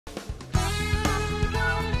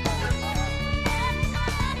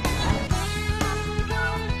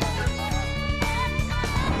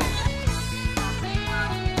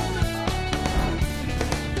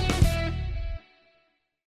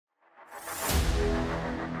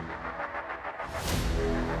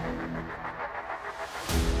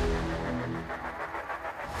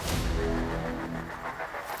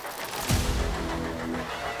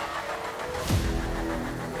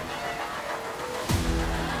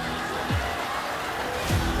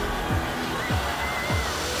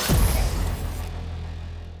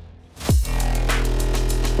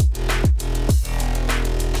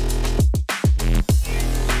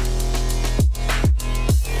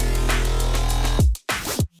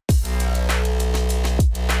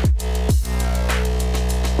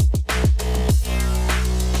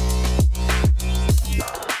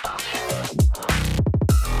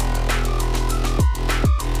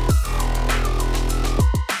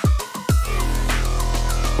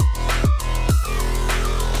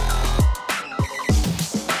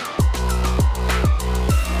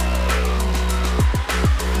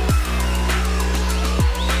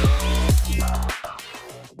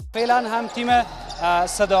فعلا هم تیم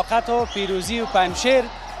صداقت و پیروزی و پنشیر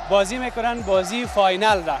بازی میکنن بازی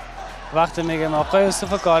فاینال را. وقتی میگم آقای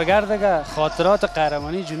یوسف کارگر دیگه خاطرات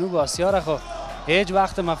قهرمانی جنوب آسیا را خب هیچ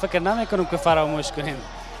وقت ما فکر نمیکنم که فراموش کنیم.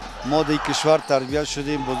 ما در کشور تربیت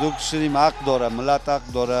شدیم، بزرگ شدیم، حق داره، ملت حق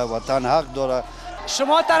داره، وطن حق داره.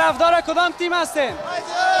 شما طرفدار کدام تیم هستین؟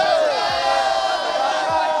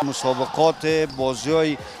 مسابقات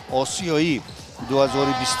بازی‌های آسیایی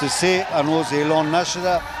 2023 هنوز اعلان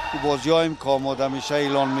نشده. بازی‌هایم که آماده میشه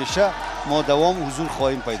اعلان میشه، ما دوام حضور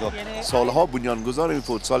خواهیم پیدا کرد. سالها بنیانگذار این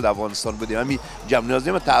فوتسال در افغانستان بودیم، همین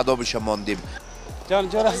جمنازیم تعدابش ماندیم. جان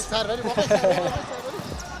جرس.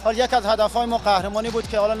 حال یک از هدف‌های ما قهرمانی بود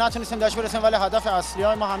که حالا نتونستیم داشت برسیم، ولی هدف اصلی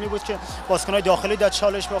ما همین بود که بازیکن‌های داخلی در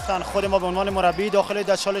چالش بیفتن، خود ما به عنوان مربی داخلی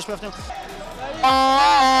در چالش بیفتیم.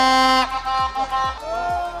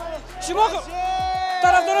 شما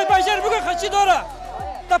طرفدارای پنجشیر بگو خچی داره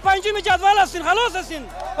تا پنجم جدول هستین، خلاص هستین.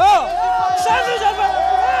 صدر جدول.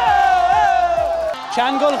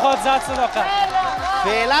 چند گل خواهد زد صداقت؟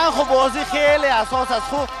 فعلا خب بازی خیلی اساس از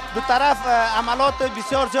خود دو طرف عملات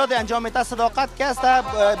بسیار زیاد انجام میده. صداقت که است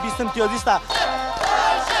 20 امتیازی است.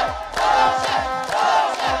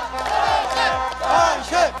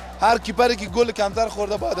 هر کیپری که گل کمتر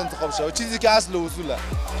خورده باید انتخاب شود، چیزی که اصل و اصوله.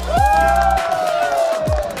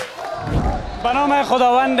 به نام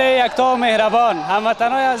خداوند یکتا و مهربان،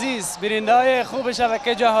 هموطنان عزیز، بیننده‌های خوب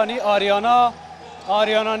شبکه جهانی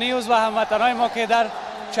آریانا نیوز و هموطنان ما که در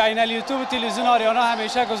چینل یوتیوب و تلویزیون آریانا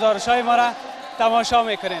همیشه گزارش‌های ما را تماشا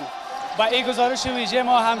میکنین. با این گزارش ویژه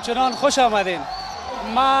ما همچنان خوش آمدین.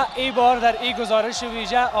 ما این بار در این گزارش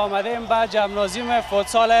ویژه آمدیم به جمنازیوم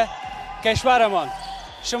فوتسال کشورمان.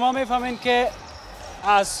 شما میفهمین که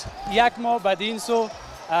از یک ماه بدین سو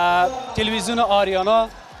تلویزیون آریانا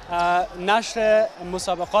نشر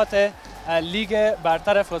مسابقات لیگ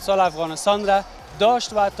برتر فوتسال افغانستان را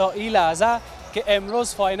داشت و تا این لحظه که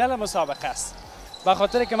امروز فاینال مسابقه است. به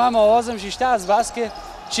خاطر که من آوازم شیشته از بس که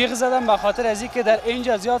چیغ زدم، به خاطر از اینکه در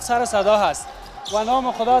اینجا زیاد سر صدا هست و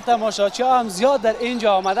نام خدا تماشاچی هم زیاد در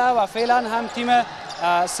اینجا آمده و فعلا هم تیم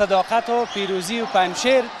صداقت و پیروزی و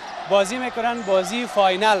پنشیر بازی میکنن بازی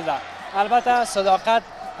فاینال را. البته صداقت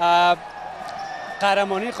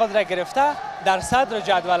قهرمانی خود را گرفته در صدر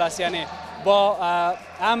جدول است، یعنی با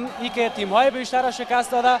هم ای که تیم های بیشتر را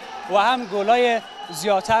شکست داده و هم گل های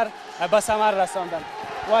زیادتر به ثمر رساندن.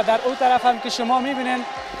 و در اون طرف هم که شما میبینین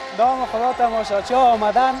نام خدا تماشاچی ها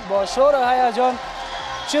آمدن با شور و هیجان.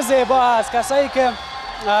 چه زیبا است، کسایی که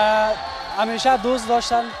همیشه دوست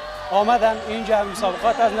داشتن آمدن اینجا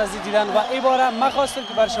مسابقات از نزدیک دیدن و این بار هم من خواستم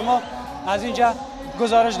که بر شما از اینجا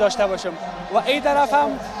گزارش داشته باشم. و این طرف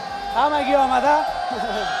هم همگی آمده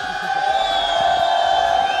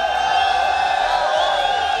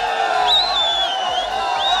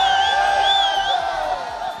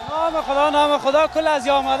نام خدا کل از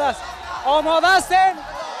آماده است. آماده هستین؟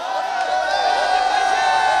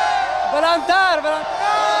 بلندتر.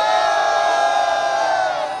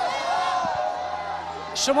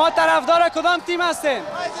 شما طرفدار کدام تیم هستین؟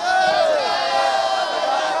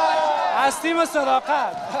 از تیم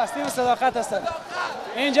صداقت هستن.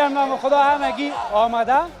 اینجا نام خدا همگی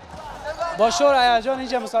آمده با شور و هیجان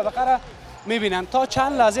اینجا مسابقه را میبینن. تا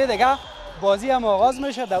چند لحظه دیگه بازی هم آغاز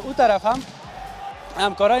میشه. در اون طرف هم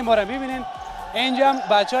همکارای ما را میبینین، اینجا هم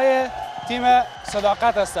بچهای تیم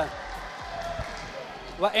صداقت هستن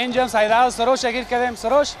و اینجا هم سیده و سروش شکر کردیم.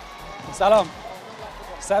 سروش سلام،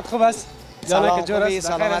 صحت خوب است؟ سلام، خوبی؟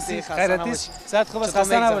 سلامتی؟ خیرتی؟ صحت خوب است؟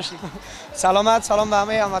 خسته نباشی. سلامت. سلام به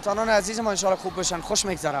همه هموطنان عزیز ما، ان شاء الله خوب باشن، خوش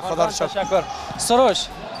میگذره. خدا رو شکر. تشکر. سروش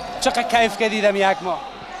چقدر کیف کردیدم یک ماه.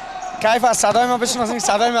 کیف از صدای ما بشناسین،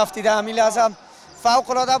 صدای ما افتیده. همین لحظه فوق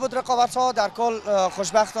العاده بود. رقابت ها در کل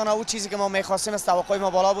خوشبختانه او چیزی که ما می‌خواستیم از توقع ما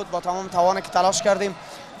بالا بود. با تمام توانی که تلاش کردیم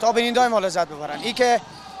تا بیننده‌های ما لذت ببرن. این که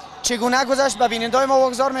چگونه گذشت به بیننده‌های ما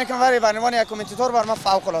واگذار میکنم، ولی به عنوان یک کامنتاتور بر ما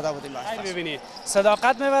فوق العاده بود این بحث. ببینید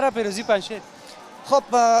صداقت میبره پیروزی پنشیر. خب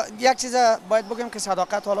یک چیز باید بگم که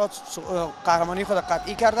صداقت حالا قهرمانی خود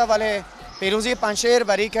قطعی کرده، ولی پیروزی پنشیر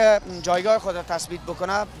برای که جایگاه خود را تثبیت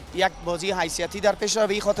بکنه یک بازی حیثیتی در پیش داره،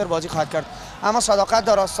 به این خاطر بازی خواهد کرد. اما صداقت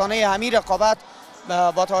در آستانه همین رقابت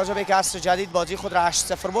با توجه به که عصر جدید بازی خود را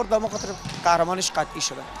 8-0 برد، به خاطر قهرمانیش قطعی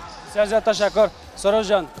شده. بسیار تشکر. سروش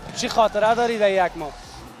جان چی خاطره داری در یک ماه؟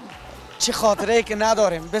 چی خاطره که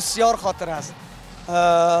نداریم، بسیار خاطره است.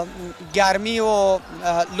 گرمی و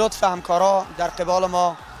لطف همکارا در قبال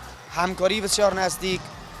ما، همکاری بسیار نزدیک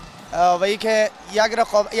و اینکه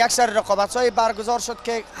یک سر رقابت‌های برگزار شد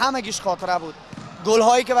که همگیش خاطره بود.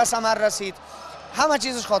 گل‌هایی که به ثمر رسید، همه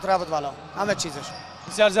چیزش خاطره بود. والا همه چیزش.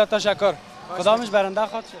 بسیار زیاد تشکر. کدامش برنده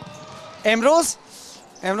خواهد شد؟ امروز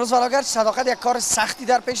امروز والا صداقت یک کار سختی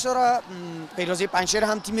در پیش داره. پیروزی پنجشیر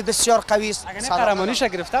هم تیم بسیار قوی است. اگه قهرمانیش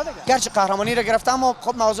گرفته دیگه. گرچه قهرمانی را گرفته اما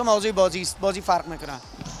خب موضوع بازی است. بازی فرق میکنه.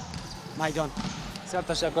 میدان. بسیار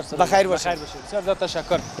تشکر. بخیر باشید. بسیار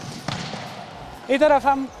تشکر. این طرف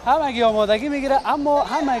هم همگی آمادگی میگیره اما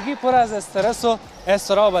همگی پر از استرس و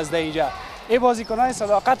اضطراب است اینجا. این بازیکنان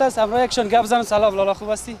صداقت است. همراه یکشون گپ بزنم. سلام لالا،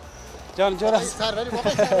 خوب هستی؟ جان جور است.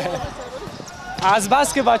 از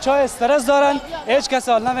بس که بچه‌ها استرس دارن هیچ کس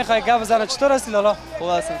حال نمیخواد گپ بزنه. چطور هستی لالا؟ خوب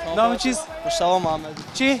هستم. نام چیست؟ مشتبه محمدی.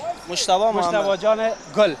 چی؟ مشتبه جان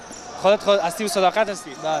گل. خودت از تیم صداقت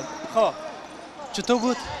هستی؟ بله. خب چطور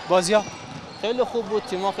بود بازی‌ها؟ خیلی خوب بود،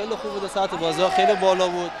 تیم‌ها خیلی خوب بود، سطح بازی‌ها خیلی بالا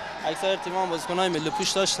بود. اکثر تیم‌ها بازیکن‌های ملی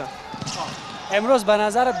پوش داشتن. امروز به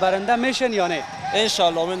نظرت برنده میشن یا نه؟ ان شاء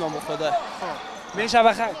الله امید به خدا. میشه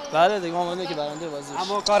بخیر. بله دیگه ما اومدیم که برنده بازی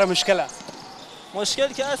بشیم. اما کار مشکل است. مشکل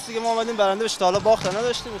که هست دیگه، ما اومدیم برنده بشیم. تا حالا باخت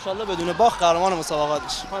نداشتیم، ان شاء الله بدون باخت قهرمان مسابقات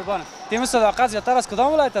بشیم. قربان. تیم صداقت زیادتر از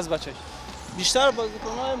کدام ولایت از بچه‌ش؟ بیشتر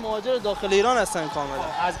بازیکن‌های مهاجر داخل ایران هستن کاملا.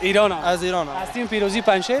 از ایران هم. از ایران هم. از تیم پیروزی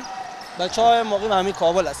پنجشیر بچه‌های مقیم همین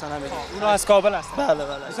کابل هستن همین. اونا از کابل هستن. بله.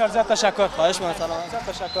 بسیار زیاد تشکر. خواهش می‌کنم.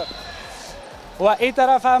 بسیار تشکر. و این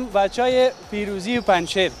طرف هم بچهای پیروزی و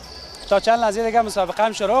پنجشیر تا چند لحظه دیگه مسابقه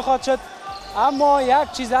هم شروع خواهد شد. اما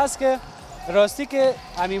یک چیز هست که راستی که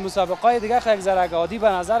همین مسابقه‌های دیگه خیلی زرگادی به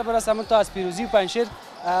نظر برسه، تا از پیروزی و پنجشیر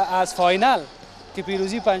از فاینال که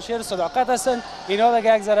پیروزی پنجشیر صداقت هستن، اینا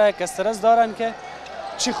دیگه یک ذره استرس دارن که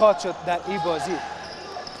چی خواهد شد در این بازی.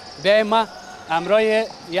 بیایم ما همراه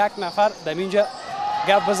یک نفر در اینجا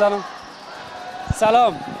گپ بزنم.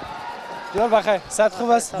 سلام. جور بخیر. صحت خوب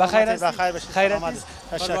است؟ بخیر است؟ بخیر باشید. خیرت؟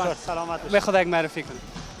 تشکر. سلامت باشید. به خود یک معرفی کنید.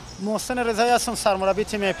 محسن رضایی هستم، سرمربی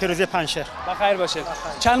تیم پیروزی پنجشیر. بخیر باشید.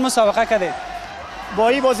 چند مسابقه کردید؟ با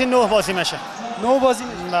این بازی 9 بازی میشه. 9 بازی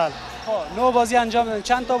میشه؟ بله. خب 9 بازی انجام دادین.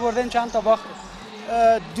 چند تا بردین چند تا باختین؟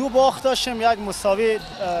 2 باخت داشتیم، یک مساوی،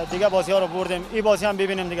 دیگه بازی ها رو بردیم. این بازی هم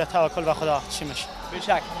ببینیم دیگه توکل به خدا چی میشه. به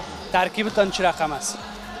شک. ترکیبتون چه رقم است؟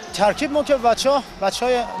 ترکیب ما که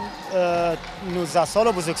بچهای 19 سال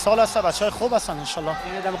و بزرگسال هستن، بچهای خوب هستن ان شاء الله.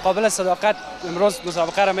 یعنی در مقابل صداقت امروز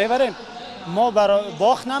مسابقه رو میبرین؟ ما برای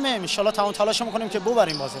باخت نمیم، ان شاء الله تمام تلاش میکنیم که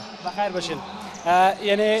ببریم بازی. بخیر باشین.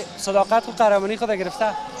 یعنی صداقت و قهرمانی خود گرفته؟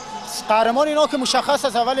 قهرمان اینا که مشخص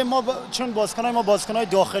است. اول ما چون بازیکنای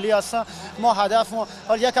داخلی هستن، ما هدف ما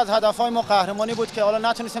یک از هدفهای ما قهرمانی بود که حالا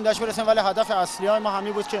نتونستیم بهش برسیم، ولی هدف اصلی های ما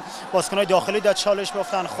همین بود که بازیکنای داخلی در چالش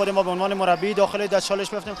بیفتن، خود ما به عنوان مربی داخلی در چالش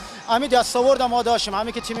بیفتیم. همین دستاورد ما داشتیم،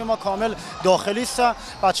 همین که تیم ما کامل داخلی است،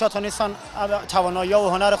 بچه‌ها تونستن توانایی و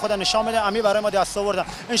هنر خود نشان بدن، همین برای ما دستاوردن.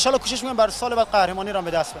 ان شاء الله کوشش می‌کنیم برای سال بعد قهرمانی را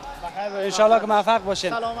به دست بیاریم. بخیر ان شاء الله که موفق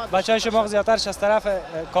باشین. بچه‌های شما زیاتر از طرف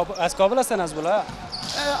از کابل هستن از ولایت؟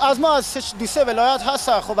 از ما از 2-3 ولایت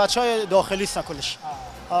هست. خب بچهای داخلی هستن کلش.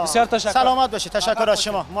 بسیار تشکر. سلامت باشید. تشکر از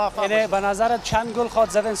شما. موفق باشید. به نظرت چند گل خواهد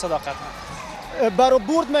زدن صداقت؟ برای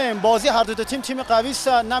برد میم بازی هر دو تیم قوی است،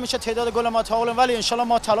 نمیشه تعداد گل ما تعادل، ولی ان شاء الله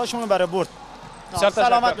ما تلاشمون برای برد.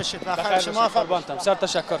 سلامت باشید. بخیر شما موفق. بسیار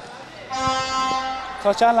تشکر.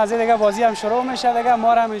 تا چند لحظه دیگه بازی هم شروع میشه دیگه.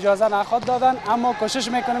 ما را هم اجازه نخواد دادن، اما کوشش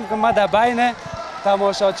میکنیم که ما در بین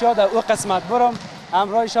تماشاچی‌ها در اون قسمت برم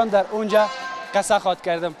همراهشان در اونجا قصه خواد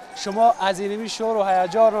کردم. شما از اینمی شور و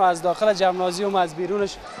هیجان و از داخل جمنازیوم از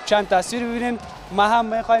بیرونش چند تصویر ببینین. ما هم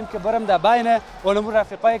میخوایم که برم در بین اونمون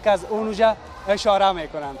رفیقایی که از اونجا اشاره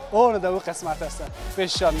میکنن، اون در اون قسمت هستن،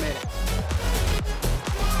 پیششان میره.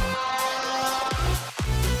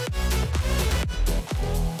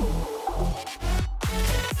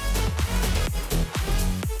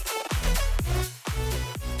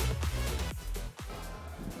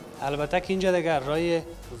 البته که اینجا دیگر رای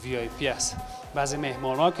VIP است. بعضی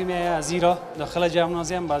مهمان‌ها که میایند از ایران داخل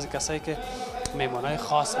جمنازیوم، بعضی کسایی که مهمانای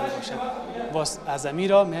خاص میباشن باز از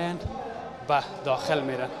امیرا میان به داخل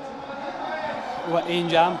میرن. و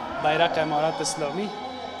اینجا هم بیرق امارات اسلامی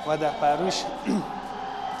و در پروش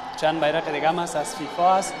چند بیرق دیگه هم هست از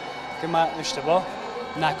فیفا هست که من اشتباه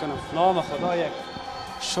نکنم. نام خدا یک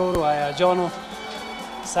شور و هیجان و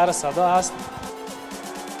سر صدا هست.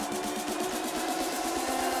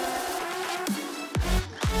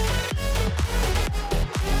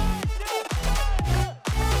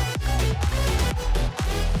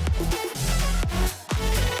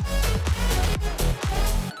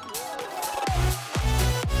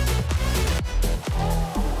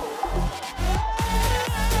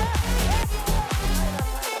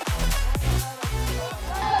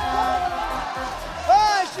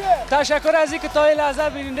 تشکر از اینکه تا این لحظه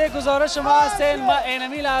بیننده گزارش ما هستین. ما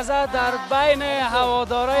اینمی لحظه در بین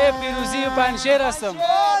هوادارای پیروزی و پنجشیر هستم.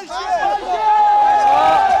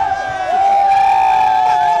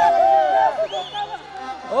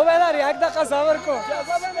 او بدر یک دقیقه صبر کن.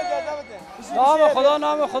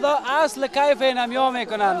 نام خدا اصل کیف اینمیا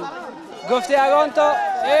میکنن. گفته اگان تا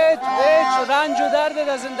هیچ رنج و درد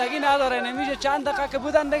در زندگی نداره، نمیشه چند دقیقه که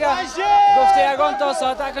بودن دیگه گفته اگان تا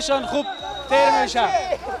ساعتکشان خوب تیر میشه.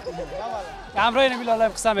 همراه نمیل الله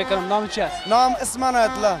قسم میکنم. نام چی است؟ نام اسم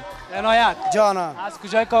اطلاع عنایت جانم. از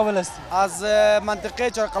کجای کابل هستی؟ از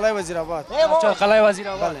منطقه چهارقلعه وزیرآباد. چهارقلعه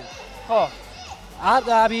وزیرآباد. بله. خب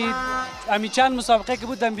امی چند مسابقه که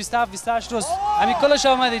بود در 27 28 روز امی کلش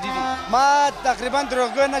آمده دیدی؟ ما تقریبا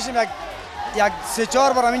دروغگو نشیم یک 3-4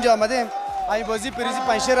 بار اینجا آمدیم. این بازی پیروزی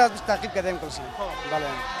پنجشیر از تعقیب کردیم کلشیم. بله.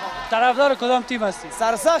 طرفدار کدام تیم هستی؟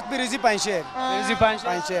 سرسخت پیروزی پنجشیر. پیروزی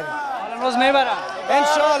پنجشیر. حالا روز میبرن ان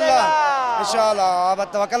شاء الله. ان شاء الله. با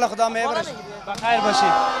توکل خدا میبرش. بخیر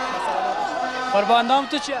باشی. قربان نام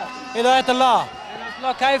تو چیه؟ هدایت الله.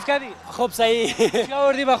 کیف کردی؟ خوب صحیح. چی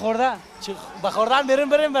آوردی بخوردن؟ بخوردن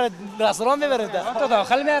بریم رستوران میبریم. تو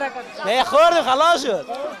داخل میاره کردی؟ نه خوردیم خلاص شد.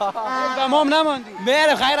 تمام نماندی؟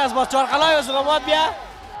 میرم خیر از با چهارقلعه وزیرآباد بیا.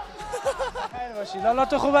 خیر باشی. لالا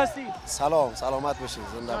تو خوب هستی؟ سلام سلامت باشید.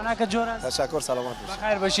 زنده باشید. جانک جور است. تشکر سلامت باشید.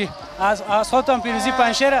 بخیر باشی. از خودتان پیروزی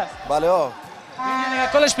پنجشیر است؟ بله ها.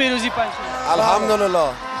 ببینید کلش پیروزی پنجشیر. الحمدلله.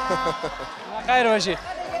 بخیر باشی.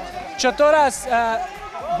 چطور است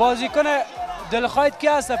بازیکن دلخواهت کی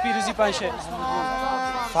است پیروزی پنجشیر؟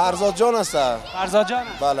 فرزاد جان است. فرزاد جان؟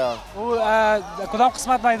 بله. او کدام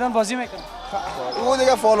قسمت میدان بازی میکنه؟ او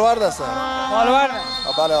دیگه فالوورد است. فالوورد؟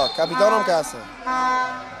 بله ها. کاپیتان هم که است.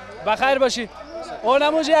 بخیر باشی. اون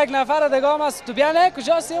نموز یک نفر دیگه هم است. تو بیا نه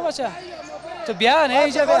کجا هستی بچه؟ تو بیا نه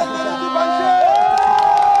اینجا بیا.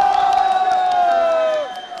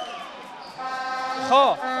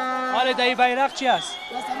 خب حالا دایی بیرق چی است؟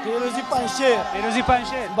 پیروزی پنجشیر. پیروزی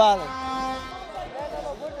پنجشیر؟ بله.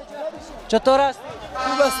 چطور است؟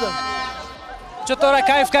 خوب هستم. چطور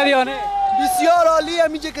کیف کردی یا نه؟ بسیار عالیه.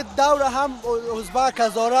 میگه که دور هم ازبک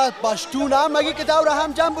هزارت پشتون هم مگه که دور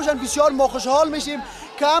هم جمع باشن بسیار ما خوشحال میشیم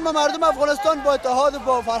که همه مردم افغانستان با اتحاد و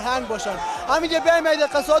با فرهنگ باشن. همینجا بیایم ایده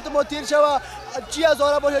قصات ما تیر شوه چی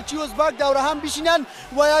هزاره باشه چی ازبک دور هم بشینن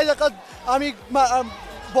و ایده همین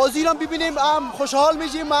بازی رو ببینیم هم خوشحال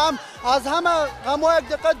میشیم هم از همه غم‌ها یک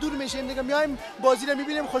دقیقه دور میشیم دیگه میایم بازی رو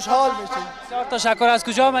میبینیم خوشحال میشیم. بسیار تشکر. از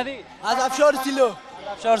کجا آمدی؟ از افشار سیلو.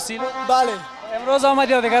 افشار سیلو؟ بله. امروز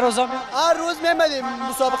آمدی یا دیگر روز آمدی؟ هر روز میمدیم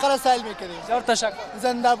مسابقه را سیل میکنیم. بسیار تشکر.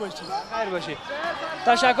 زنده باشید. خیر باشید.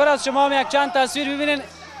 تشکر از شما. هم یک چند تصویر ببینین.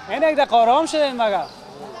 این یک دقیقه آرام شدین مگر؟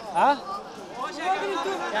 ها؟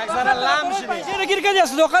 یک ذره لم شدین. چرا گیر کردی؟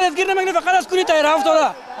 صداقتت گیر نمیگیری فقط از کنی تایر هفت داره.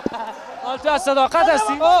 حال تو از صداقت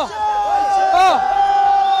هستی؟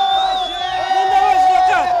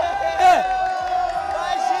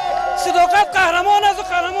 صداقت قهرمان است و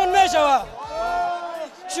قهرمان میشوه.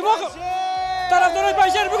 شما طرفدارای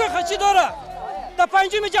پنجشیر بگو خچی داره. تا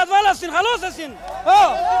پنجم جدول هستین خلاص هستین.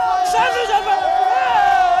 صدر جدول.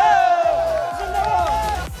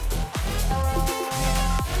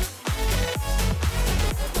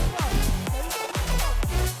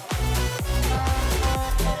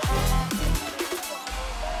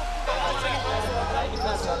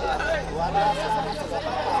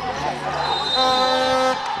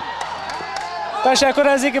 تشکر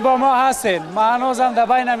از اینکه با ما هستین. ما هنوزم در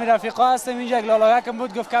بین امی رفیقا هستیم. اینجا یک لالا کم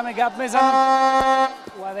بود گفت کمی گپ میزنم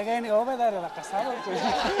و دیگه این آب داره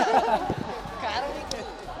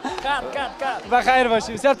کات. بخیر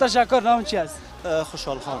باشی. بسیار تشکر. نام چی است؟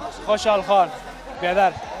 خوشحال خان. خوشحال خان.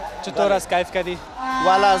 بیادر چطور است کیف کردی؟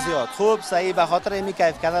 والا زیاد خوب صحیح. به خاطر این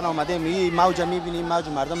کیف کردن آمدیم. این موج میبینیم موج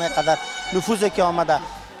مردم اینقدر نفوذی که آمده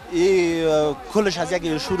این کلش از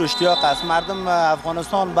یک شور اشتیاق است. مردم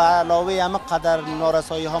افغانستان به علاوه همه قدر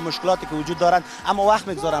نارسایی ها مشکلاتی که وجود دارند اما وقت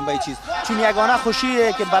میگذارن به این چیز چون یگانه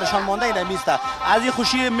خوشی که برشان مانده این نیست. از این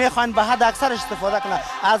خوشی میخوان به حد اکثرش استفاده کنن.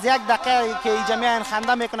 از یک دقیقه که جمعیت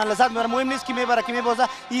خنده میکنن لذت میبرن. مهم نیست که میبره که میبازه.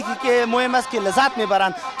 یکی که مهم است که لذت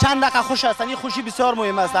میبرن. چند دقیقه خوش هستن. این خوشی بسیار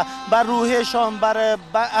مهم است. بر روحشان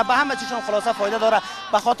به همه چیزشان خلاصه فایده داره.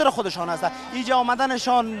 به خاطر خودشان است. اینجا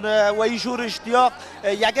آمدنشان و این شور اشتیاق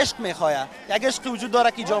یک عشق میخواد. یک عشق وجود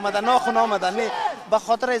داره که اینجا آمدن ناخن آمدن به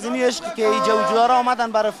خاطر از این عشق که اینجا وجود داره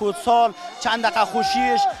آمدن برای فوتسال چند دقیقه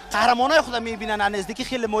خوشیش قهرمانای خود میبینن. نزدیکی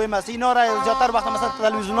خیلی مهم است. اینا را زیاتر وقت مثلا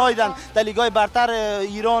تلویزیون‌ها دیدن در لیگ‌های برتر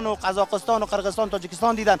ایران و قزاقستان و قرقستان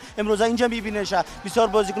تاجیکستان دیدن. امروز اینجا میبیننش. بسیار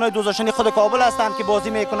بازیکن‌های دوزاشنی خود کابل هستند که بازی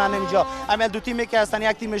میکنن اینجا. عمل دو تیمی که هستن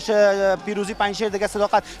یک تیمش پیروزی پنجشیر دیگه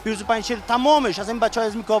صداقت. پیروزی پنجشیر تمامش از این بچهای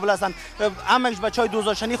از کابل هستن. همش بچهای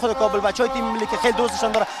دوزاشنی خود کابل بچهای تیم ملی که خیلی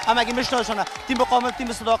دوستشون داره. اما اگه میشناسن تیم مقاومت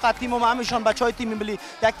تیم صداقت تیم ما همیشون بچهای تیم ملی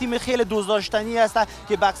یک تیم خیلی دوست داشتنی است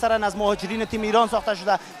که به اکثرا از مهاجرین تیم ایران ساخته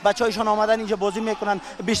شده. بچه‌هایشان آمدن اینجا بازی میکنن،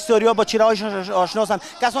 بسیاریا با چهره‌هایشان آشناسن.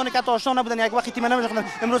 کسانی که تا آشنا نبودن یک وقتی تیم نمی‌شناختن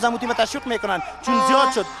امروز هم تیم تشویق میکنن چون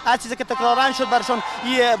زیاد شد. هر چیزی که تکرارن شد برشان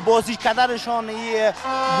این بازی کردنشان، این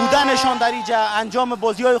بودنشان در اینجا، انجام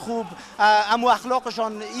بازی‌های خوب، امو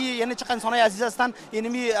اخلاقشان، این یعنی چقدر انسان‌های عزیز هستن.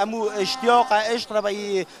 یعنی امو اشتیاق عشق را به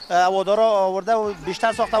این هوادارا آورده و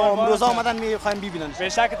بیشتر ساخته و امروز آمدن می‌خوایم ببینن. به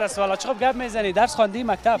شک تسوال چقدر گپ میزنی؟ درس خواندی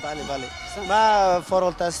مکتب؟ بله بله. ما فارغ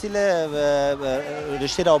التحصیل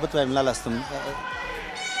رشته روابط بین الملل هستم.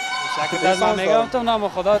 شکر من میگم تو نام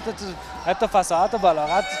خدا حتی فصاحت و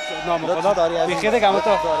بلاغت نام خدا بیخیده که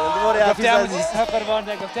تو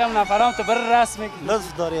گفتیم نفرام تو بر رسمی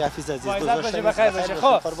لطف داری حفیظ عزیز. باشه بخیر باشه.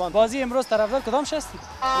 خب بازی امروز طرفدار کدام شستی؟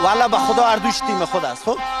 والا به خدا اردوش تیم خود است.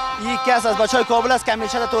 خب یکی از بچهای کابل است که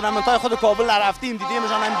همیشه در تورنمنت‌های خود کابل رفتیم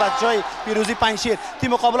دیدیمشان. این بچهای پیروزی پنجشیر.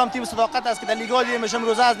 تیم کابل هم تیم صداقت است که در لیگ دیدیمشان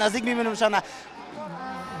امروز از نزدیک می‌بینیمشان.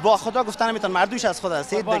 با خدا گفتن نمیتونم مردوش از خود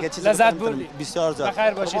است. دیگه چیزی لذت بردی بسیار زیاد.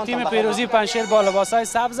 بخیر باشه. تیم پیروزی پنجشیر با لباسای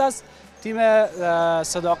سبز است، تیم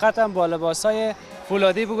صداقت هم با لباسای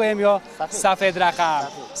فولادی بگویم یا سفید رقم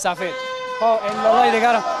سفید. خب این لالای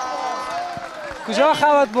دیگر کجا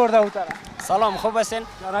خبر برده او طرف؟ سلام، خوب هستین؟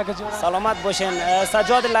 سلامت باشین.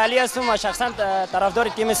 سجاد لالی هستم و شخصا طرفدار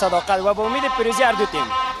تیم صداقت و با امید پیروزی هر دو تیم.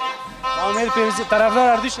 با امید پیروزی طرفدار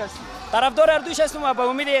اردوش هستم. طرفدار اردوش هستم و با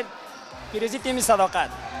امید پیروزی تیم صداقت.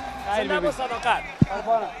 زنده با صداقت.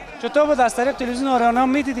 چطور بود از طریق تلویزیون آریانا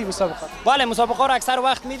میدیدی مسابقات؟ بله مسابقات رو اکثر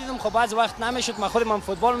وقت میدیدم. خب بعض وقت نمیشد، من خودم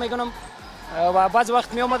فوتبال میکنم و بعض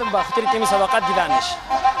وقت می اومدم با خاطر تیم صداقت دیدنش.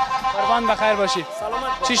 قربان بخیر باشی.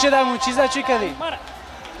 سلامت. چی شده اون چیزا چی کردی؟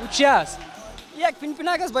 او چی است؟ یک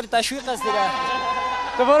پینپینک است برای تشویق است دیگه.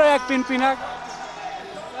 تو برو یک پینپینک.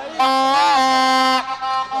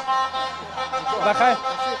 بخیر.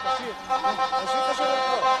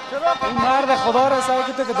 این مرد خدا را سعی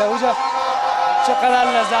که تو که در اونجا چقدر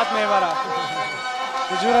لذت میبره.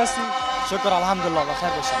 کجور هستی؟ شکر الحمدلله بخیر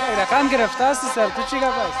باشم. رقم گرفته هستی سر تو چی گپ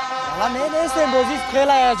است؟ والا نیستیم بازی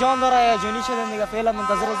خیلی هیجان داره، هیجانی شده دیگه. فعلا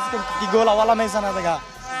منتظر هستیم که گل اول میزنه دیگه.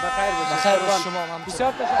 بخیر باشید. بخیر باشید شما.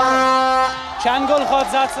 بسیار تشکر. چند گل خواهد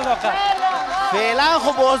زد صداقت؟ فعلا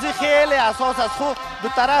خب بازی خیلی اساس است. خب دو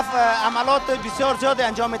طرف عملات بسیار زیاد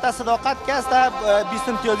انجام میده. صداقت که است 20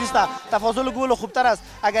 امتیازی است، تفاضل گل خوبتر است.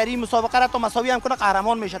 اگر این مسابقه را تا مساوی هم کنه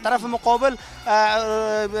قهرمان میشه. طرف مقابل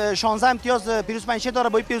 16 امتیاز پیروز پنجشیر داره،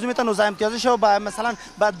 با این پیروزی میتونه 19 امتیازی شه و مثلا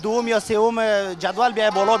بعد دوم یا سوم جدول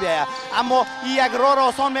بیای بالا بیای. اما این یک راه را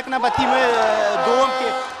آسان میکنه به تیم دوم که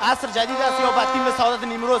عصر جدید است یا به تیم سعادت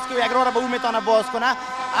نیمروز که یک راه را به او میتونه باز کنه.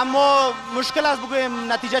 اما مشکل است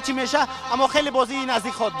بگویم نتیجه چی میشه، اما خیلی بازی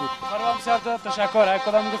نزدیک خواهد بود. قربان بسیار تشکر.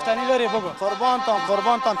 کدام گفتنی داری بگو.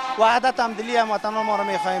 قربانتان وحدت هم دلی هم وطن ما رو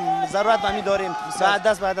میخوایم، ضرورت به می داریم. بعد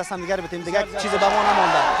دست هم دیگه بتیم دیگه چیز به ما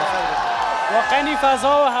نمانده. واقعا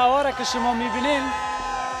فضا و هوا را که شما میبینین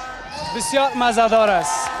بسیار مزه‌دار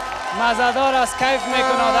است. کیف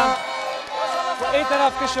میکنه آدم. این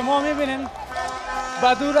طرف که شما میبینین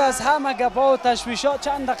بدور از همه گپا و تشویشات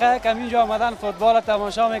چند دقیقه که اینجا آمدن فوتبال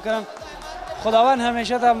تماشا میکنن. خداوند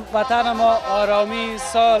همیشه در وطن ما آرامی،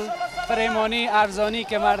 سال، فریمانی، ارزانی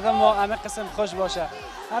که مردم ما همه قسم خوش باشه.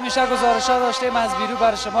 همیشه گزارشات داشتیم از بیرو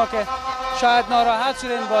بر شما که شاید ناراحت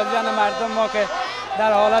شدین بازیان مردم ما که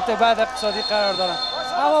در حالت بد اقتصادی قرار دارن.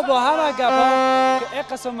 اما با همه گپا که یک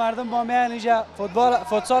قسم مردم ما میان اینجا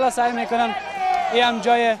فوتسال سعی میکنن، این هم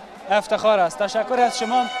جای افتخار است. تشکر از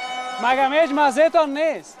شما. مگم هیچ مزه‌تان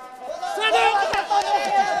نیست؟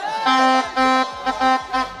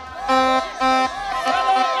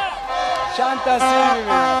 چند تصویر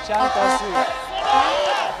میبینم، چند تصویر.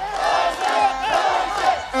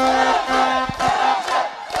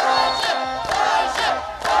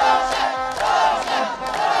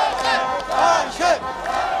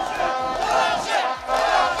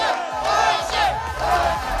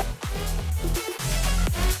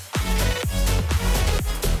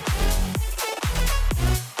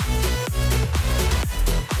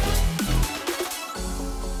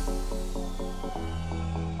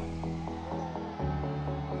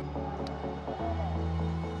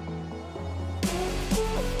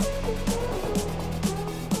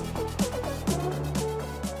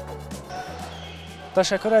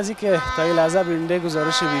 تشکر از اینکه تا این لحظه بیننده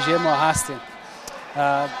گزارش ویژه ما هستیم.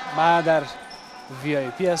 ما در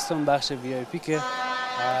VIP هستم، بخش VIP که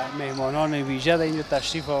مهمانان ویژه در اینجا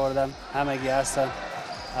تشریف آوردن همگی هستن.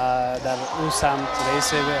 در اون سمت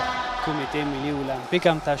رئیس کمیته ملی المپیک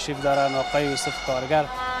هم تشریف دارن، آقای یوسف کارگر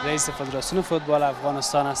رئیس فدراسیون فوتبال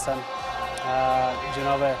افغانستان هستن،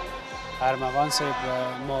 جناب ارمغان صاحب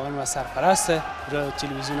معاون و سرپرست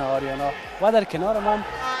تلویزیون آریانا و در کنار ما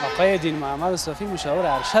آقای دین محمد صافی مشاور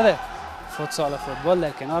ارشد فوتبال در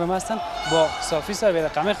کنار ما هستن. با صافی صاحب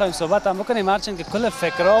رقمی خواهیم صحبت هم بکنیم، هرچند که کل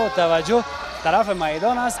فکرها و توجه طرف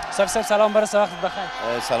میدان است. صافی صاحب سلام، برای وقت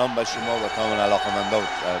بخیر. سلام به شما و تمام علاقه‌مندان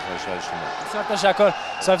شما. بسیار تشکر.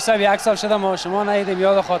 صافی صاحب یک سال شده ما شما ندیدیم،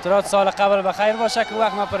 یاد خاطرات سال قبل بخیر باشه که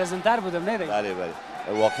وقت ما پرزنتر بودم ندیدیم. بله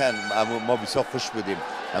واقعا ما بسیار خوش بودیم.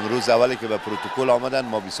 امروز اولی که به پروتکل آمدن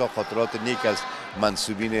ما بسیار خاطرات نیک از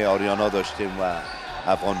منسوبین آریانا داشتیم و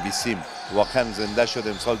افغان بیسیم. واقعا زنده شد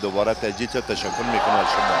امسال دوباره تشکر میکنم از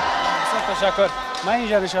شما. بسیار تشکر. ما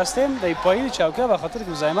اینجا نشستیم در پایین چوکه به خاطر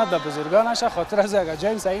که مزاحمت به بزرگان نشه، خاطر از اگر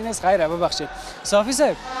جای صحیح نیست خیر ببخشید. صافی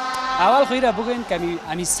صاحب اول خیره بگوین که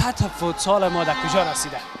امی سطح فوتسال ما در کجا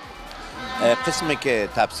رسیده؟ قسمی که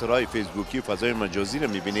تبصرهای فیسبوکی و فضای مجازی رو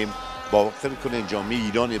میبینیم باور کنید جامعه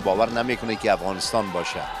ایران باور نمیکنه که افغانستان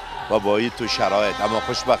باشه و با این تو شرایط، اما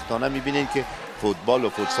خوشبختانه میبینید که فوتبال و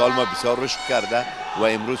فوتسال ما بسیار رشد کرده و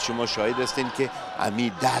امروز شما شاهد هستین که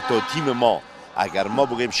امی 10 تا تیم ما، اگر ما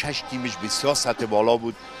بگیم 6 تیمش بسیار سطح بالا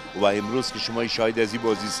بود و امروز که شما شاهد از این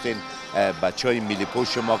بازی هستین، بچهای ملی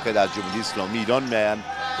پوش ما که از جمهوری اسلامی ایران میان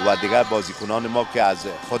و دیگر بازیکنان ما که از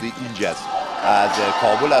خود اینجاست از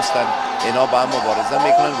کابل هستن، اینا با هم مبارزه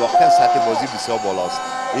میکنن. واقعا سطح بازی بسیار بالاست.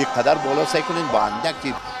 این قدر بالا سعی کنین با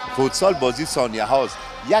اندک فوتسال بازی ثانیه هاست،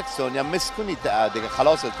 یک ثانیه مس کنید دیگه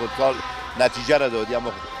خلاص فوتبال نتیجه را دادی.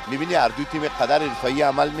 اما میبینی هر دو تیم قدر حرفه‌ای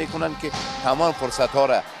عمل میکنن که تمام فرصت ها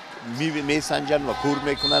را میسنجن و کور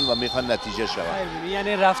میکنن و میخوان نتیجه شود.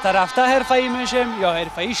 یعنی رفته حرفه‌ای میشیم یا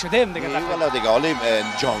حرفه‌ای شدیم دیگه؟ والا دیگه حالا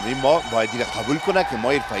جامعه ما باید دیگه قبول کنه که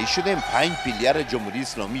ما حرفه‌ای شدیم. 5 پلیر جمهوری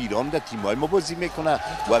اسلامی ایران در تیم‌های ما بازی میکنه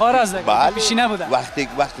و پیشینه بوده. وقتی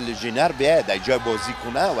لژنر بیاد در جای بازی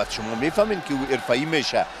کنه و شما میفهمین که او حرفه‌ای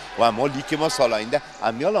میشه و ما لیگ ما سال آینده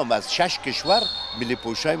امیال از 6 کشور ملی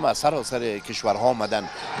پوشای ما سراسر کشورها آمدن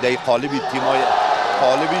در قالب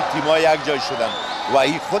تیم‌های یک جای شدن و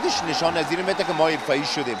این خودش نشان از این میده که ما حرفه‌ای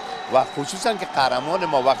شدیم و خصوصا که قهرمان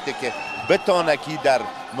ما وقتی که بتونه که در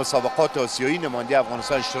مسابقات آسیایی نماینده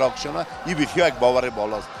افغانستان اشتراک شونه، این بخیه یک باور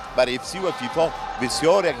بالاست. برای اف سی و فیفا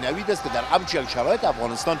بسیار یک نوید است که در همچین شرایط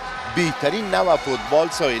افغانستان بهترین نوع فوتبال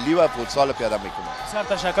ساحلی و فوتسال پیاده میکنه. بسیار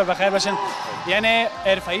تشکر، بخیر باشین. یعنی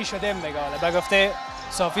حرفه‌ای شدیم دیگه. به گفته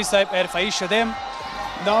صافی صاحب حرفه‌ای شدیم،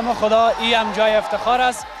 نام خدا این هم جای افتخار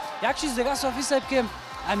است. یک چیز دیگه صافی صاحب که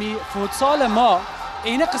امی فوتسال ما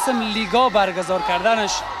این قسم لیگا برگزار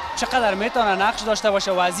کردنش چقدر میتونه نقش داشته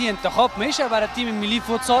باشه و از این انتخاب میشه برای تیم ملی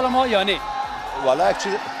فوتسال ما یا نه؟ والا یک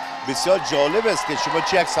چیز بسیار جالب است که شما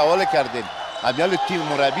چه یک سوال کردین. امیال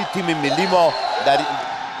مربی تیم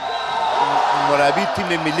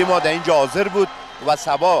ملی ما در اینجا حاضر بود و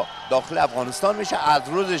سبا داخل افغانستان میشه. از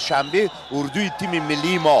روز شنبه اردوی تیم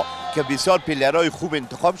ملی ما که بسیار پلیرهای خوب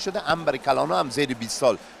انتخاب شده، هم برای کلانا هم زیر 20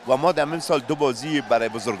 سال و ما در این سال 2 بازی برای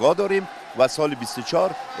بزرگا داریم و سال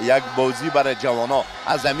 24 یک بازی برای جوانا.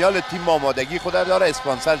 از امیال تیم آمادگی خود داره.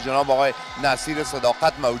 اسپانسر جناب آقای نصیر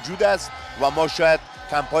صداقت موجود است و ما شاید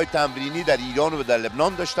کمپ‌های تمرینی در ایران و در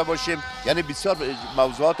لبنان داشته باشیم. یعنی بسیار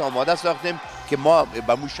موضوعات آماده ساختیم که ما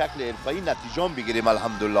به مو شکل حرفه‌ای نتیجه بگیریم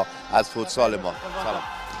الحمدلله از فوتسال ما. سلام.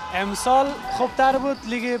 امسال خوبتر بود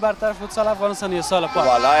لیگ برتر فوتسال افغانستان یا سال پیش؟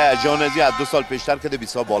 والا هیجان از 2 سال پیشتر که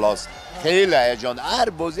بسیار بالاست. خیلی هیجان، هر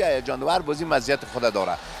بازی هیجان و هر بازی مزیت خود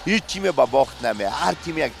داره. هیچ تیم با باخت نمیه، هر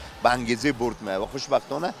تیم یک به انگیزه برد میه و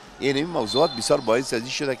خوشبختانه این موضوعات بسیار باعث ازی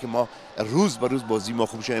شده که ما روز به روز بازی ما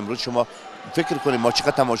خوب شه. امروز شما فکر کنید ما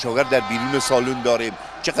چقدر تماشاگر در بیرون سالن داریم،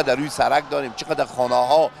 چقدر در روی سرک داریم، چقدر خانه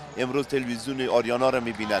ها امروز تلویزیون آریانا رو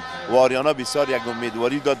میبینن و آریانا بسیار یک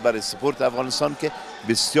امیدواری داد برای سپورت افغانستان که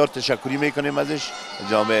بسیار تشکری میکنیم ازش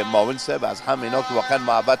جامعه معاون صاحب از هم اینا که واقعا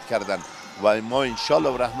محبت کردن و ما ان شاء الله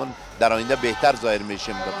الرحمن در آینده بهتر ظاهر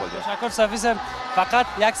میشیم. تشکر صافی صاحب. فقط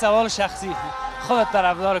یک سوال شخصی، خودت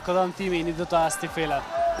طرفدار کدام تیم این دو تا هستی فعلا؟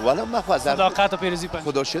 والا من صداقت و پیروزی پنج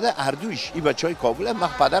خدا شده هر دویش. این بچهای کابل من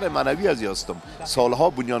پدر معنوی از هستم، سالها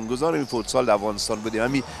بنیانگذار این فوتسال در افغانستان بودیم،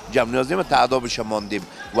 همین جمع نیازیم تعدابش ماندیم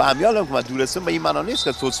و همیالم که من دور هستم به این معنا نیست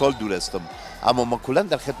که فوتسال دور هستم، اما ما کلا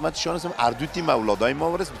در خدمتشان هستم. هر دو تیم اولادای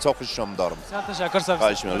ما ورس بسیار خوششون دارم. تشکر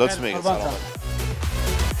صافی صاحب. لطف میکنم.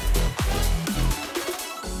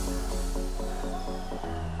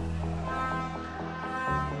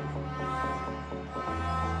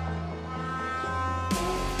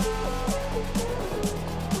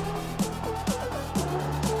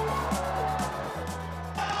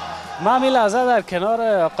 ما این لحظه در کنار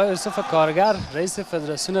آقای یوسف کارگر رئیس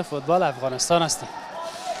فدراسیون فوتبال افغانستان هستیم.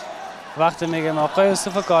 وقتی میگم آقای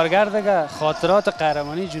یوسف کارگر دیگه خاطرات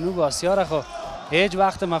قهرمانی جنوب آسیا را خو هیچ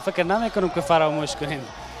وقت ما فکر نمیکنم که فراموش کنیم.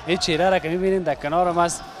 این چهره را که میبینیم در کنار ما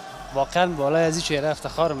است، واقعا بالای از این چهره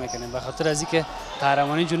افتخار میکنیم به خاطر از اینکه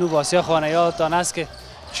قهرمانی جنوب آسیا خانه یادتان است که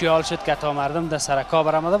چی حال شد که تا مردم در سرکا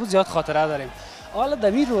برآمده بود زیاد خاطره داریم. حالا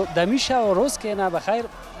دمی شب و روز که نه بخیر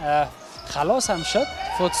خلاص هم شد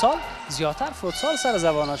فوتسال، زیادتر فوتسال سر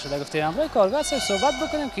زبان شده. گفتیم امروز کارگر صاحب صحبت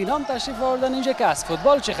بکنیم که اینا هم تشریف آوردن اینجا که از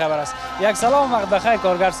فوتبال چه خبر است. یک سلام وقت بخیر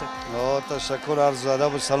کارگر صاحب. تشکر، عرض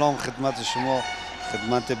ادب و سلام خدمت شما،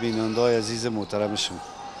 خدمت بیننده‌های عزیز محترم شما.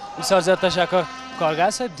 بسیار زیاد تشکر کارگر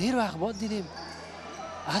صاحب. دیر وقت بعد دیدیم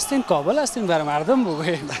هستین کابل هستین، برای مردم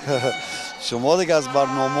بگویم. شما دیگه از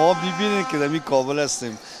برنامه ها ببینید که دمی کابل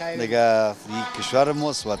هستیم دیگه. این کشور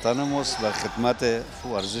ماست، وطن ماست، در خدمت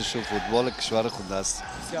ورزش و فوتبال کشور خود است.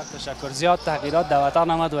 بسیار تشکر. زیاد تغییرات در وطن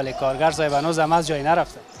آمد ولی کارگر صاحب هنوز هم از جایی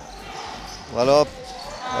نرفته. والا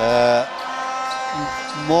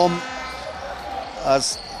ما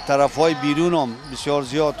از طرف های بیرون هم بسیار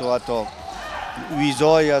زیاد و حتی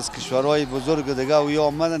ویزای از کشورهای بزرگ دیگه و یا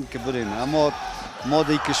آمدن که برین، اما ما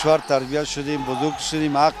در کشور تربیت شدیم، بزرگ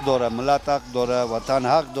شدیم. حق داره، ملت حق داره، وطن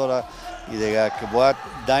حق داره دیگه که باید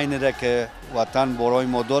دین را که وطن برای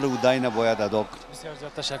ما داره و دین باید ادا کنیم. بسیار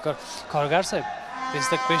زیاد تشکر کارگر صاحب.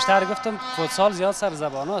 پیشتر گفتم فوتسال زیاد سر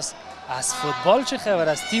زبان است. از فوتبال چه خبر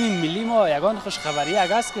است؟ تیم ملی ما یگان خوش خبری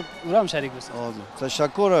است که او هم شریک بشه.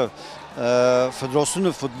 تشکر.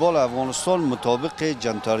 فدراسیون فوتبال افغانستان مطابق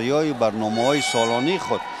جنتریای برنامه‌های سالانه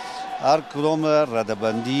خود هر کدام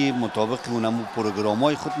ردبندی مطابق اونمو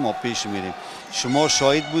پروگرام‌های خود ما پیش میریم. شما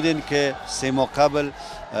شاهد بودین که 3 ماه قبل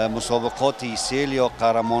مسابقات ایسیل یا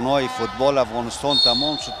قهرمان‌های فوتبال افغانستان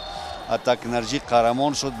تمام شد. اتک انرژی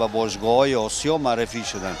قهرمان شد، به باشگاه‌های آسیا معرفی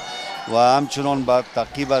شدند و همچنان بعد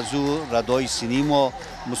تعقیب از او ردای سینما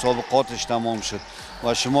مسابقاتش تمام شد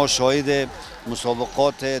و شما شاهد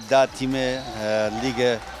مسابقات 10 تیم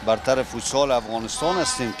لیگ برتر فوتسال افغانستان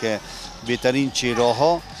هستیم که بهترین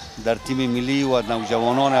چهره‌ها در تیم ملی و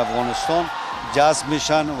نوجوانان افغانستان جذب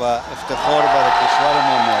میشن و افتخار برای کشور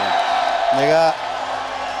ما میارن. نگاه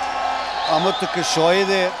اما تو که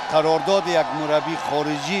شاهد قرارداد یک مربی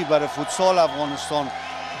خارجی برای فوتسال افغانستان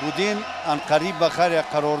بودین، ان قریب بخیر یک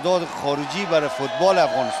قرارداد خارجی برای فوتبال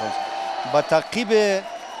افغانستان. با تعقیب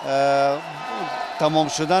تمام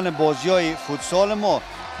شدن بازی‌های فوتسال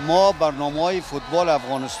ما برنامه‌های فوتبال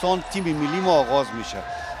افغانستان تیم ملی ما آغاز میشه.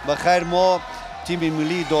 بخیر ما تیم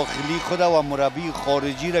ملی داخلی خود و مربی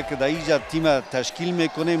خارجی را که در اینجا تیم تشکیل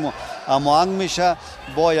میکنیم و هماهنگ میشه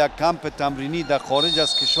با یک کمپ تمرینی در خارج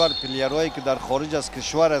از کشور. پلیرهایی که در خارج از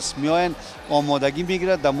کشور است میاین آمادگی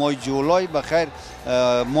میگیره. در ماه جولای بخیر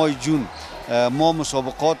ماه جون ما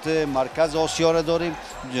مسابقات مرکز آسیا را داریم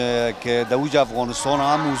که در اوج افغانستان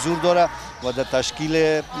هم حضور داره و در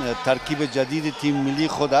تشکیل ترکیب جدید تیم ملی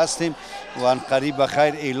خود هستیم و ان قریب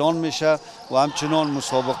بخیر اعلان میشه و همچنان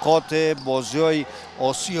مسابقات بازی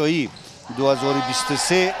آسیایی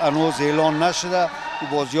 2023 هنوز اعلان نشده و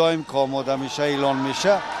بازی هایم که آماده میشه اعلان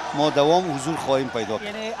میشه ما دوام حضور خواهیم پیدا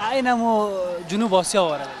کرد. یعنی اینمو جنوب آسیا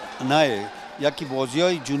وارد؟ نه، یکی بازی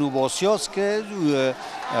های جنوب آسیا است که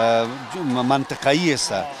منطقه‌ای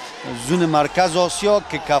است. زون مرکز آسیا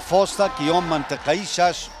که کفاست که یا منطقه‌ای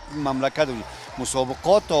 6 مملکت بود.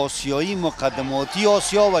 مسابقات آسیایی مقدماتی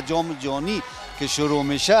آسیا و جام جهانی که شروع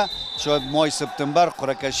میشه شاید ماه سپتامبر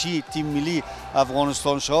قرعه‌کشی تیم ملی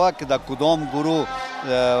افغانستان شود که در کدام گروه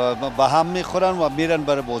به هم میخورن و میرن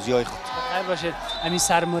برای بازی‌های خود. خیر باشید. همین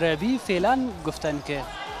سرمربی فعلا گفتن که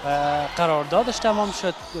قراردادش تمام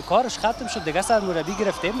شد، کارش ختم شد، دیگه سرمربی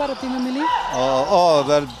گرفتیم برای تیم ملی؟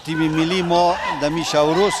 در تیم ملی ما دمی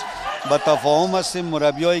شوروز با تفاهم هستیم.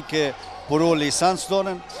 مربیایی که پرو لیسانس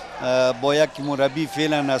دارن با یک مربی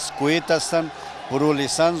فعلا از کویت هستن، پرو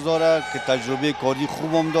لیسانس داره که تجربه کاری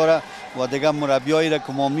خوبم داره و دیگه مربیایی را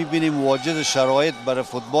که ما میبینیم واجد شرایط برای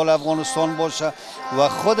فوتبال افغانستان باشه و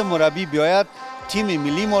خود مربی بیاید تیم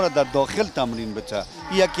ملی ما را در داخل تمرین بده.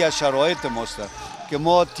 یکی از شرایط ماست که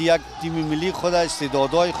ما یک تیم ملی خود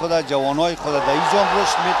استعدادهای خود جوانای خود در اینجا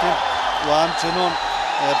رشد میتیم و همچنان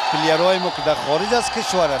پلیرهای ما که در خارج از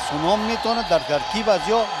کشور است اونها میتونه در ترکیب از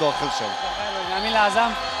یا داخل شود. همین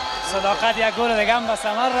لازم صداقت یک گل دیگه هم به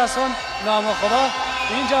ثمر رسون. نام خدا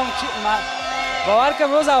اینجا باور که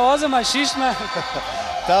روز آواز ما شیش من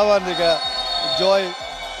طبعا دیگه جای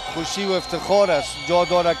خوشی و افتخار است. جا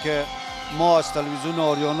داره که ما از تلویزیون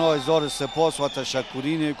آریانا هزار سپاس و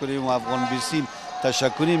تشکری میکنیم و افغان بیسیم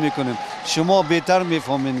تشکری میکنیم. شما بهتر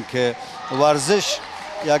میفهمین که ورزش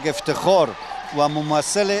یک افتخار و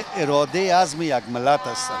ممثل اراده عزم یک ملت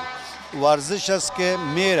است. ورزش است که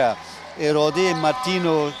میره اراده متین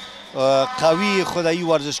و قوی خود ای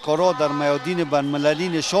ورزشکارا در میادین بین‌المللی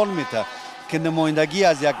نشان میده که نمایندگی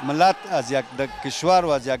از یک ملت، از یک کشور و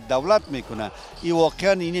از یک دولت میکنه. این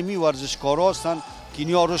واقعا اینمی ورزشکارا هستند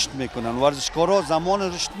کینیا رشد میکنن. ورزشکارا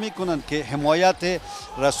زمان رشد میکنن که حمایت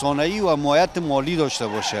رسانه‌ای و حمایت مالی داشته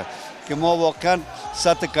باشه که ما واقعا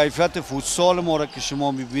سطح کیفیت فوتسال ما را که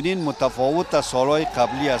شما میبینین متفاوت از سالهای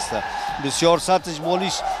قبلی است. بسیار سطحش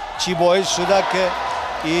بالیش چی باعث شده که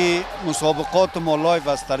این مسابقات ما لایو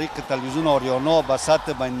از طریق تلویزیون آریانا به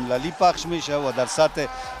سطح بین المللی پخش میشه و در سطح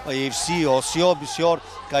UFC آسیا بسیار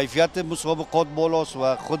کیفیت مسابقات بالاست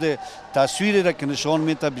و خود تصویری را که نشان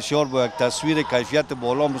میده بسیار با یک تصویر کیفیت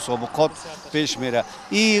بالا مسابقات پیش میره.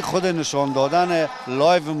 این خود نشان دادن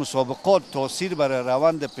لایو مسابقات تاثیر برای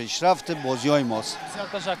روند پیشرفت بازی های ماست.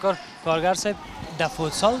 بسیار تشکر کارگر صاحب. در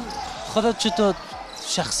فوتسال خودت چطور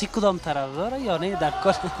شخصی کدام طرفدار یا نه در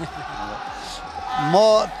کار؟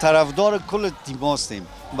 ما طرفدار کل تیم هستیم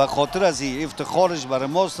و خاطر از این افتخارش برای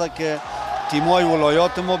ماست که تیمای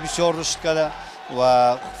ولایات ما بسیار رشد کرده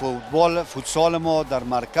و فوتسال ما در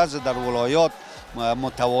مرکز در ولایات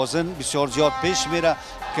متوازن بسیار زیاد پیش میره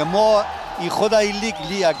که ما این خود این لیگ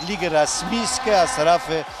یک لیگ رسمی است که از طرف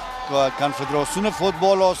کنفدراسیون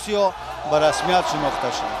فوتبال آسیا به رسمیت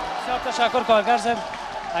شناخته شده. بسیار تشکر کارگر صاحب.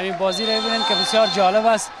 همین بازی رو ببینید که بسیار جالب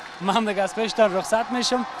است. من دیگه از پیشتان رخصت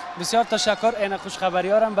میشم. بسیار تشکر. این خوشخبری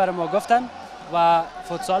ها هم برای ما گفتن و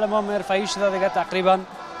فوتسال ما مرفعی شده دیگه تقریبا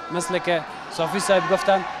مثل که صافی صاحب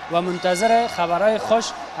گفتن و منتظر خبرهای خوش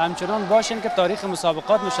همچنان باشین که تاریخ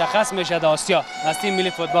مسابقات مشخص میشه در آسیا از تیم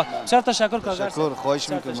ملی فوتبال. بسیار تشکر کارگر صاحب. تشکر. خواهش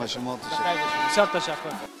میکنم شما. بسیار تشکر.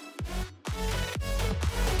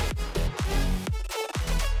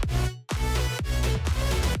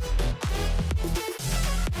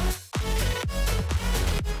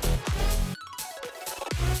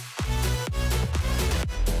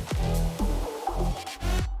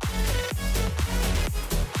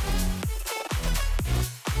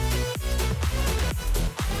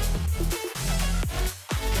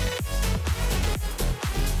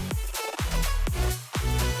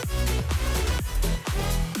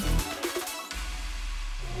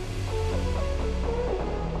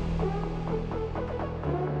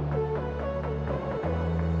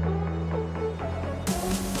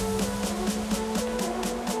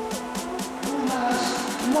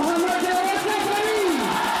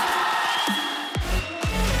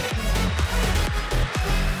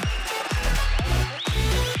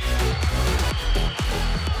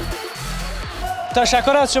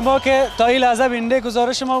 تشکر از شما که تا این لحظه بیننده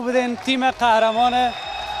گزارش ما بودین. تیم قهرمان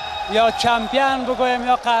یا چمپیون بگویم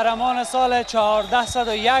یا قهرمان سال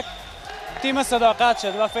 1401 تیم صداقت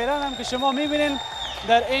شد و فعلا هم که شما میبینین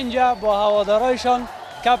در اینجا با هوادارایشان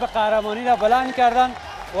کپ قهرمانی را بلند کردن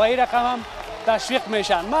و این رقم هم تشویق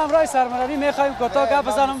میشن. ما امروز سرمربی میخوایم کوتاه گپ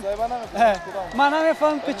بزنم. من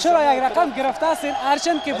نمیفهم که چرا یک رقم گرفته هستین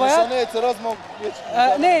هرچند که باید اعتراض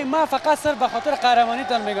نه من فقط سر به خاطر قهرمانی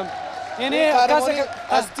تان میگم. یعنی کسی که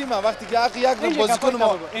از تیم وقتی که حق یک بازیکن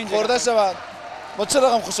ما خورده شود ما چرا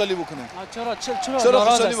رقم خوشحالی بکنیم؟ چرا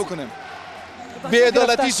خوشحالی بکنیم؟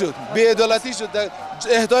 بی‌عدالتی شد. بی‌عدالتی شد.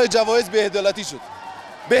 اهدای جوایز بی‌عدالتی شد.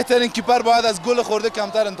 بهترین کیپر باید از گل خورده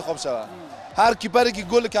کمتر انتخاب شود. هر کیپری که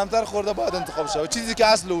گل کمتر خورده باید انتخاب شود. چیزی که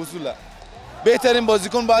اصل و اصوله. بهترین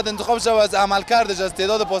بازیکن باید انتخاب شود از عملکردش، از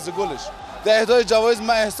تعداد پاس گلش. در اهدای جوایز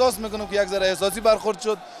من احساس میکنم که یک ذره احساسی برخورد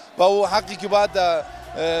شد و او حقی که باید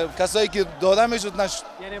کسایی که داده میشد نشد.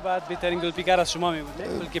 یعنی باید بهترین گلپیکر از شما می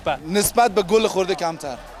بود گلکیپر نسبت به گل خورده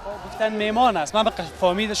کمتر. گفتن میهمان است. من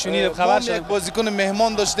فهمید شنیدم خبر شد. یک بازیکن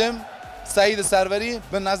مهمان داشتیم سعید سروری.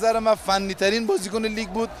 به نظر من فنی ترین بازیکن لیگ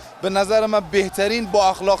بود. به نظر من بهترین، با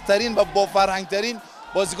اخلاق ترین و با فرهنگ ترین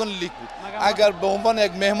بازیکن لیگ بود. اگر به عنوان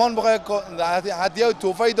یک مهمان بخواد هدیه و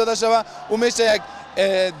تحفه داده شود او میشه یک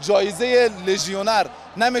جایزه لژیونر،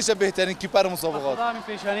 نمیشه بهترین کیپر مسابقات. خدا همین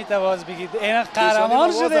پیشانی تواز بگید. این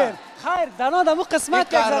قهرمان شده. خیر دنا دمو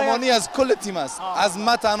قسمت قهرمانی از کل تیم است. از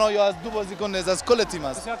ما تنها یا از دو بازیکن نیز از کل تیم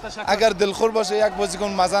است. اگر دلخور باشه یک بازیکن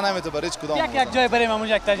مزه نمیده برای هیچ کدام. یک جای بریم همون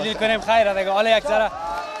یک تجلیل کنیم. خیر دیگه حالا یک ذره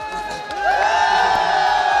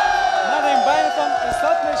ما این باینتون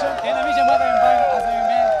استاد میشم. اینا میشه ما این باین از این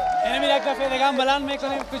بین. اینا می یک دفعه دیگه هم بلند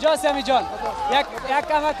میکنیم. کجاست امی جان؟ یک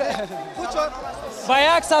کمک با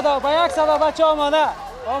یک صدا بچه آماده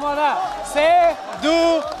 3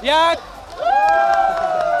 2 1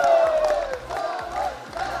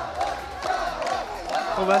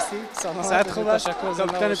 خوب هستی؟ سلامت خوب است؟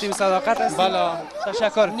 کاپیتان تیم صداقت هستی؟ بله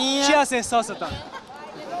تشکر. چی هست احساستان؟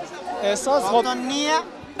 احساس خود نیه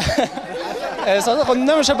احساس خود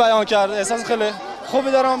نمیشه بیان کرد. احساس خیلی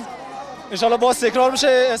خوبی دارم. انشالله باز تکرار بشه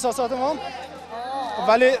احساسات ما.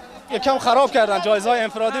 ولی یکم خراب کردن جایزه‌های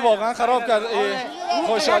انفرادی، واقعا خراب کرد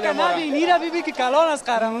خوشحالی ما. میره بیبی که کلان از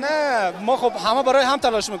قهرمان. نه ما خب همه برای هم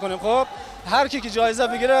تلاش میکنیم. خب هر کی که جایزه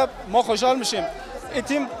بگیره ما خوشحال میشیم. این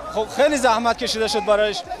تیم خب خیلی زحمت کشیده شد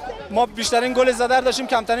برایش. ما بیشترین گل زده داشتیم،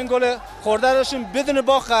 کمترین گل خورده داشتیم، بدون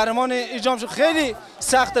باخت قهرمان ایجام شد. خیلی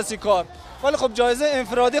سخت است کار، ولی خب جایزه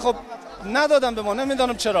انفرادی خب ندادم به ما،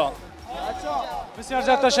 نمیدونم چرا. بسیار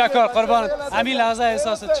زیاد تشکر قربانت. همین لحظه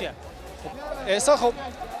احساست چیه؟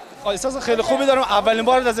 احساس خیلی خوبی دارم. اولین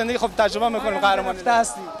بار در زندگی خب تجربه میکنم قهرمان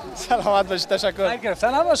هستی. سلامت باشی. تشکر.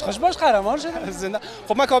 گرفتن نباش، خوش باش، قهرمان شدی. زنده.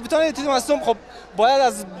 خب من کاپیتان تیم هستم، خب باید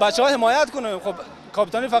از بچه‌ها حمایت کنم. خب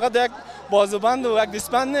کاپیتانی فقط یک بازوبند و یک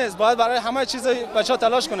دیسبند نیست، باید برای همه چیز بچه‌ها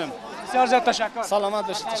تلاش کنیم. بسیار زیاد تشکر. سلامت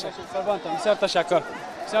باشید. تشکر قربانتون. بسیار تشکر.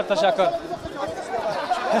 بسیار تشکر.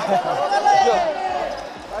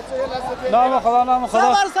 نام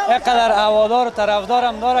خدا اینقدر هوادار و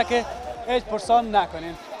طرفدارم داره که هیچ پرسان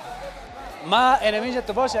نکنین. ما اینمیجه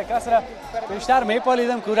تو باشه کس را بیشتر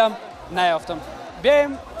میپالیدم کورم نیافتم.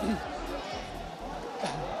 بیایم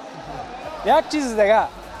یک چیز دیگه،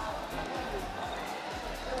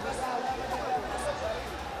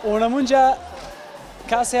 اونمونجا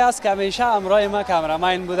کسی هست که همیشه همراه ما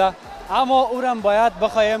کامرامین بوده، اما اورم باید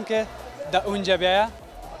بخوایم که در اونجا بیایه.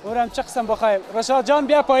 اورم چه قسم بخوایم؟ رشاد جان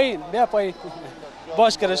بیا پایین، بیا پایین.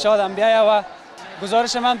 باش که رشاد هم بیایه و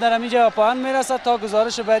گزارش من در همینجا پایان میرسد. تا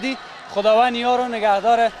گزارش بعدی خداوند یار و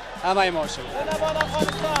نگهدار همه ما شد.